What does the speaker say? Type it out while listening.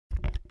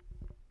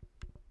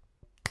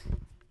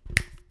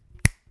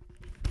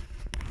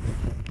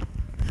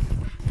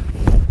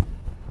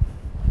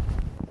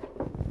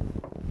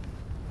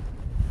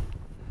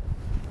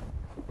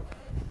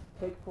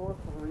Take 4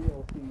 for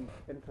real,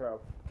 the intro.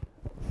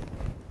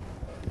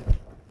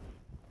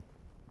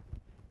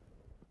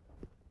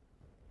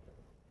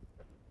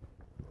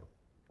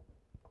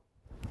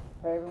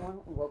 Hey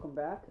everyone, welcome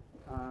back.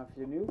 If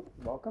you're new,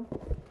 welcome.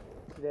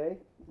 Today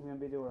I'm going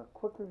to be doing a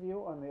quick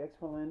review on the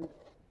Xperland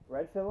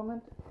Red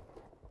filament.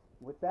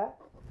 With that,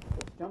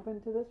 let's jump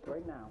into this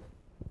right now.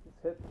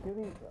 Let's cue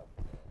the intro.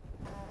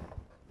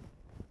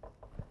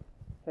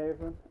 Hey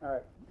everyone,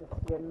 alright,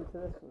 let's get into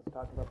this. Let's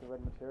talk about the red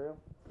material.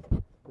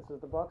 This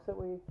is the box that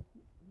we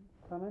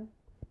come in.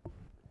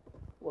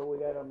 What we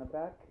got on the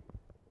back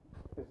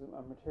is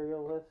a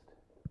material list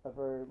of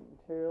our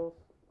materials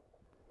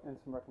and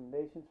some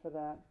recommendations for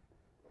that.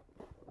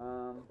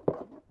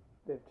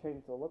 They've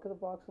changed the look of the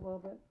box a little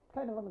bit,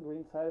 kind of on the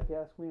green side if you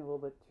ask me, a little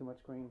bit too much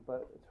green,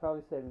 but it's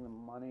probably saving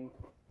them money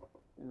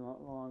in the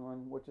long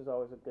run, which is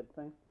always a good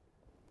thing.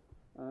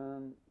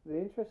 The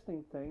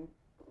interesting thing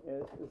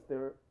is they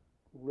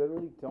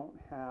literally don't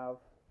have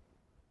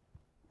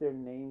their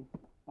name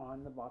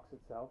on the box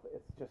itself.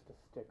 It's just a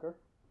sticker,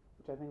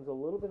 which I think is a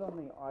little bit on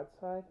the odd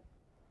side,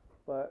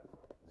 but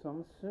so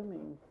I'm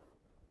assuming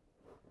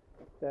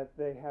that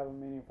they have a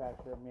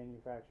manufacturer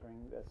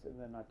manufacturing this and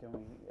they're not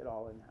doing it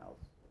all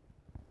in-house.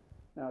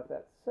 Now with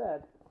that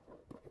said,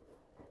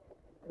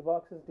 the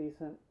box is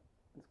decent.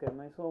 It's got a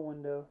nice little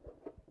window,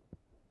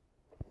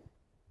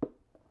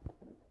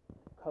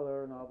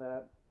 color and all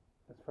that.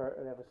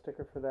 They have a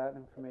sticker for that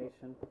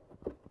information.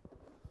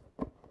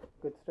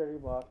 Good sturdy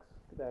box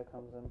that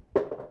comes in.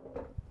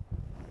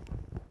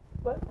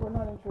 But we're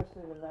not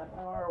interested in that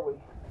now, are we?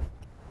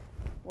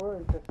 We're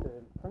interested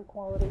in print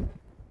quality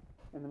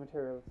and the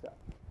material itself.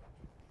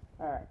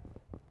 Alright,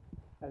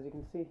 as you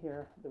can see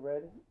here, the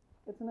red,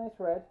 it's a nice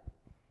red.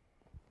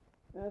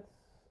 That's,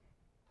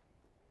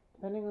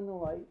 depending on the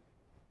light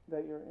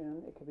that you're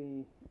in, it could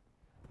be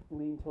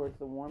lean towards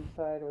the warm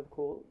side or the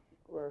cool,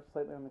 or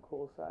slightly on the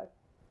cool side,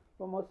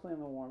 but mostly on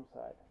the warm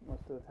side,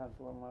 most of the time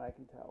from what I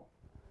can tell.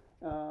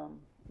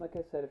 Like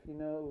I said, if you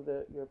know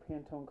your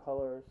Pantone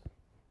colors,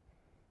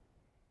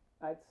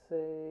 I'd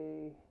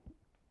say,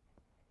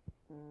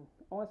 I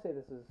want to say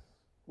this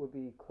would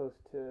be close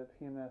to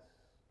PMS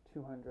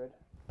 200.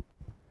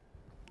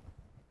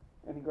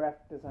 Any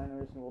graphic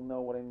designers will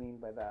know what I mean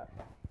by that.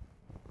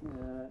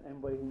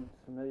 Anybody who's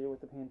familiar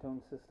with the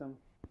Pantone system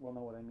will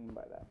know what I mean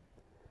by that.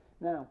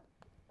 Now,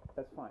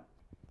 that's fine.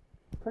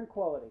 Print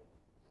quality,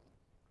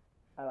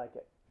 I like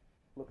it.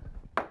 Looks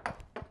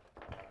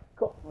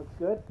cool. Looks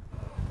good.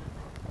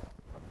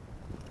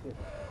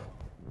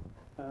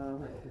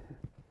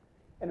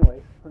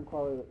 Anyways, print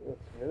quality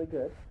looks really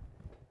good.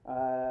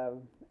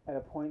 At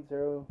a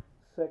 0.06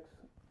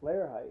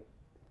 layer height,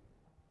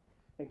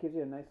 it gives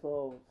you a nice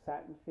little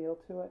satin feel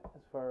to it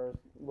as far as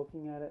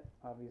looking at it.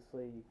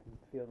 Obviously, you can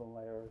feel the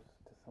layers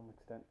to some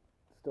extent.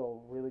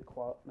 Still really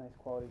nice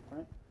quality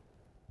print.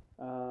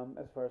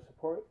 As far as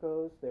support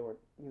goes, they were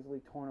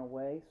easily torn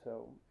away,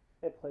 so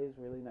it plays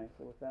really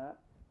nicely with that.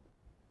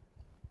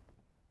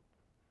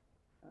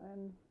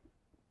 And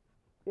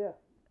yeah,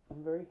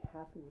 I'm very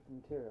happy with the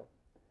material.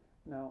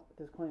 Now,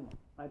 disclaimer,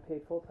 I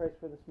paid full price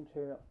for this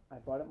material. I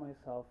bought it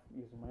myself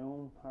using my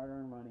own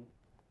hard-earned money.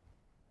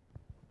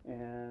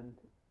 And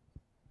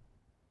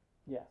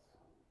yes,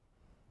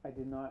 I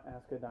did not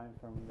ask a dime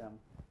from them.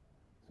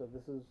 So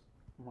this is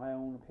my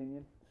own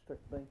opinion,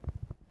 strictly.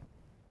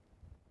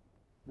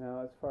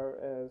 Now, as far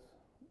as,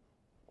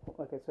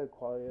 like I said,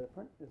 quality of the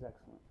print is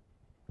excellent.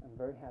 I'm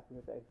very happy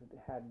with it. It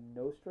had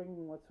no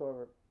stringing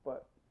whatsoever,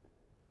 but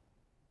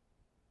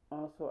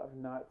also I've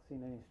not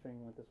seen any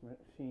stringing with this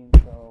machine,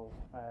 so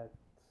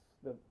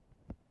the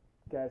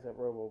guys at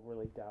Robo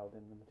really dialed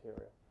in the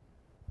material.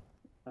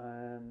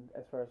 And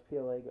as far as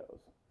PLA goes,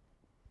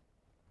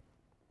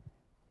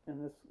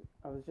 and this,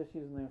 I was just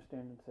using their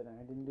standard setting.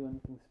 I didn't do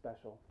anything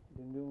special.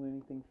 Didn't do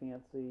anything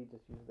fancy.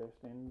 Just use their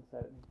standard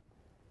setting,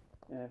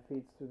 and it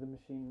feeds through the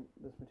machine.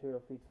 This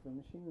material feeds through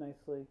the machine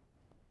nicely.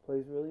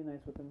 Plays really nice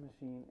with the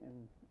machine,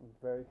 and I'm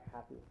very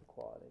happy with the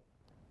quality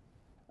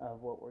of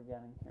what we're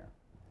getting here.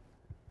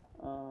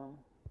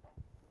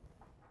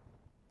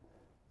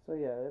 So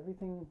yeah,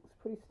 everything's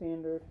pretty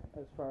standard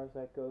as far as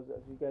that goes.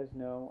 As you guys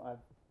know, I've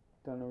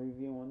done a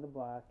review on the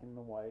black and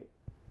the white,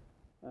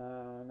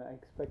 and I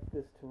expect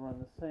this to run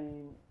the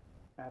same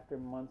after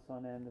months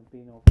on end of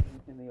being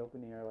in the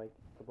open air like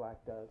the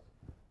black does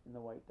and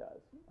the white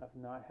does. I've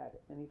not had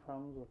any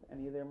problems with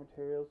any of their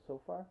materials so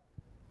far,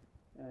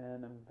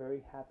 and I'm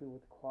very happy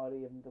with the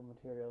quality of the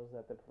materials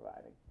that they're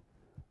providing.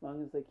 As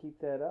long as they keep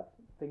that up,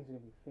 things are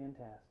going to be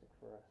fantastic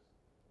for us.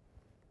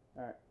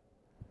 Alright,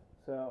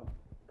 so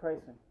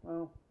pricing,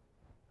 well,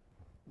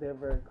 they're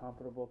very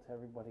comparable to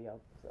everybody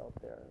else out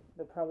there.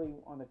 They're probably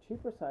on the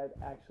cheaper side,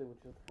 actually,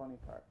 which is the funny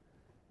part.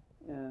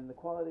 And the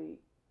quality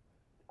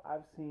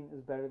I've seen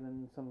is better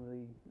than some of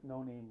the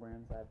no-name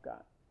brands I've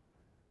got,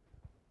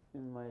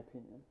 in my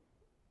opinion.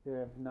 They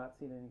have not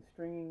seen any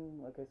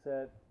stringing. Like I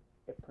said,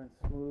 it prints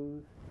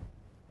smooth.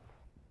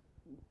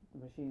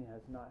 The machine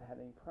has not had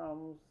any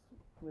problems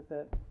with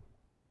it.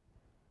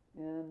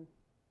 And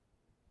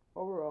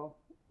overall,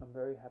 I'm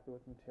very happy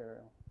with the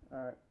material.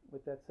 Alright,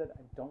 with that said,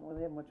 I don't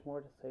really have much more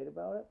to say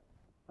about it,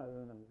 other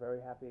than I'm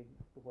very happy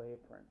the way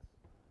it prints.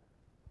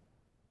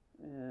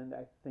 And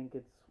I think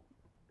it's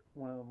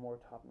one of the more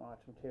top-notch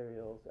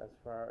materials as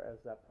far as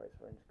that price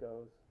range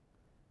goes.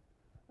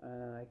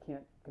 And I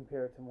can't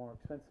compare it to more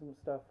expensive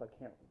stuff. I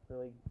can't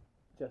really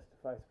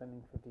justify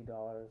spending $50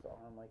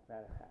 on like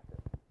that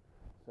hacker.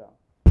 So,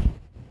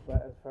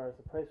 but as far as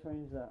the price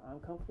range that I'm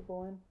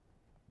comfortable in,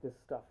 this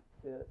stuff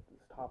is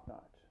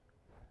top-notch.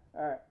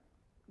 Alright,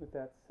 with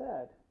that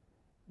said,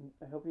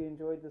 I hope you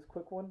enjoyed this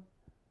quick one.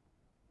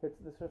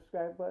 Hit the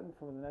subscribe button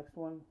for the next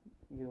one.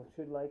 You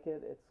should like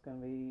it. It's going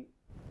to be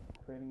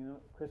creating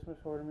a Christmas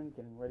ornament,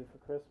 getting ready for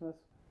Christmas.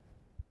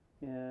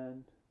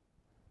 And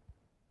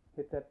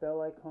hit that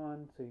bell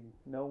icon so you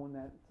know when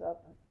that's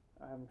up.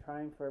 I'm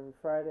trying for every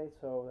Friday,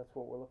 so that's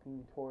what we're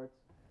looking towards.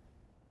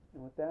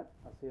 And with that,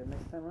 I'll see you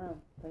next time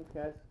around. Thanks,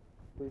 guys.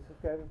 Please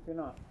subscribe if you're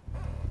not.